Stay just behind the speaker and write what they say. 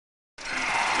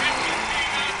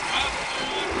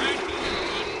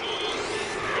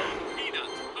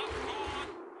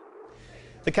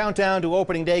The countdown to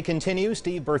opening day continues.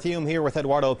 Steve Berthiaume here with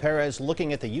Eduardo Perez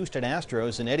looking at the Houston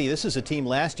Astros. And Eddie, this is a team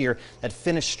last year that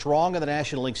finished strong in the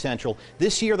National League Central.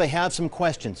 This year they have some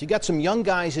questions. You got some young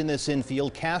guys in this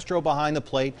infield, Castro behind the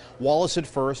plate, Wallace at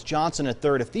first, Johnson at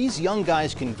third. If these young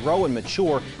guys can grow and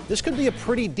mature, this could be a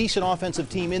pretty decent offensive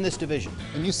team in this division.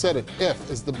 And you said it, if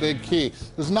is the big key.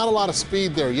 There's not a lot of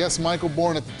speed there. Yes, Michael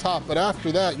Bourne at the top, but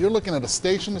after that, you're looking at a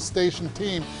station-to-station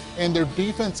team, and their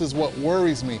defense is what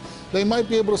worries me. They might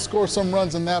be able to score some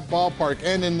runs in that ballpark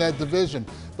and in that division.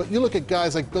 But you look at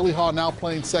guys like Billy Haw now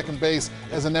playing second base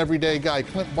as an everyday guy.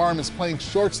 Clint Barham is playing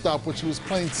shortstop, which he was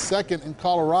playing second in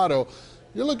Colorado.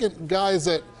 You're looking at guys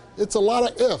that it's a lot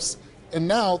of ifs. And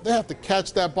now they have to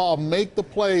catch that ball, make the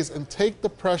plays, and take the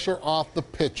pressure off the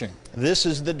pitching. This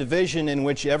is the division in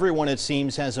which everyone, it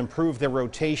seems, has improved their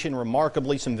rotation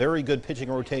remarkably. Some very good pitching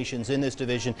rotations in this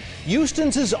division.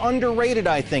 Houston's is underrated,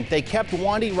 I think. They kept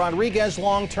Wandy Rodriguez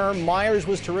long term. Myers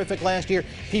was terrific last year.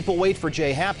 People wait for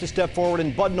Jay Happ to step forward,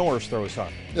 and Bud Norris throws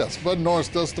hard. Yes, Bud Norris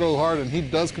does throw hard, and he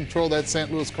does control that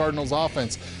St. Louis Cardinals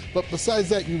offense. But besides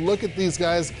that, you look at these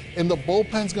guys, and the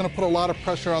bullpen's going to put a lot of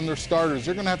pressure on their starters.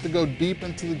 They're going to have to go deep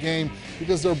into the game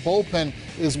because their bullpen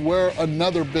is where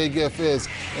another big if is.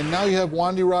 And now you have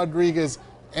Wandy Rodriguez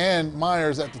and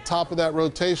Myers at the top of that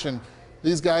rotation.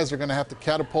 These guys are going to have to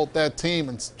catapult that team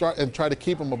and try to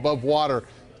keep them above water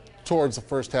towards the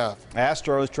first half.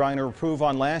 Astros trying to improve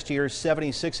on last year's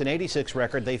 76-86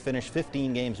 record. They finished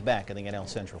 15 games back in the NL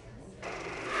Central.